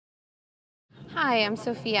Hi, I'm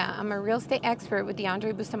Sofia. I'm a real estate expert with the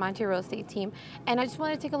Andre Bustamante real estate team, and I just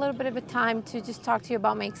want to take a little bit of a time to just talk to you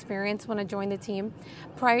about my experience when I joined the team.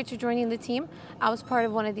 Prior to joining the team, I was part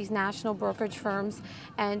of one of these national brokerage firms,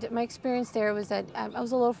 and my experience there was that I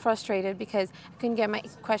was a little frustrated because I couldn't get my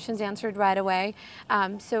questions answered right away.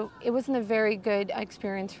 So it wasn't a very good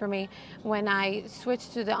experience for me. When I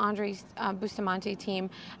switched to the Andre Bustamante team,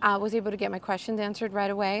 I was able to get my questions answered right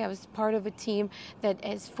away. I was part of a team that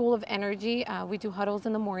is full of energy. We do huddles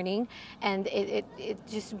in the morning, and it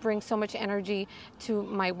just brings so much energy to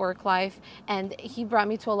my work life. And he brought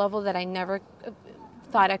me to a level that I never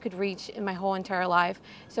thought I could reach in my whole entire life.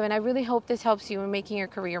 And I really hope this helps you in making your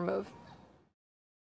career move.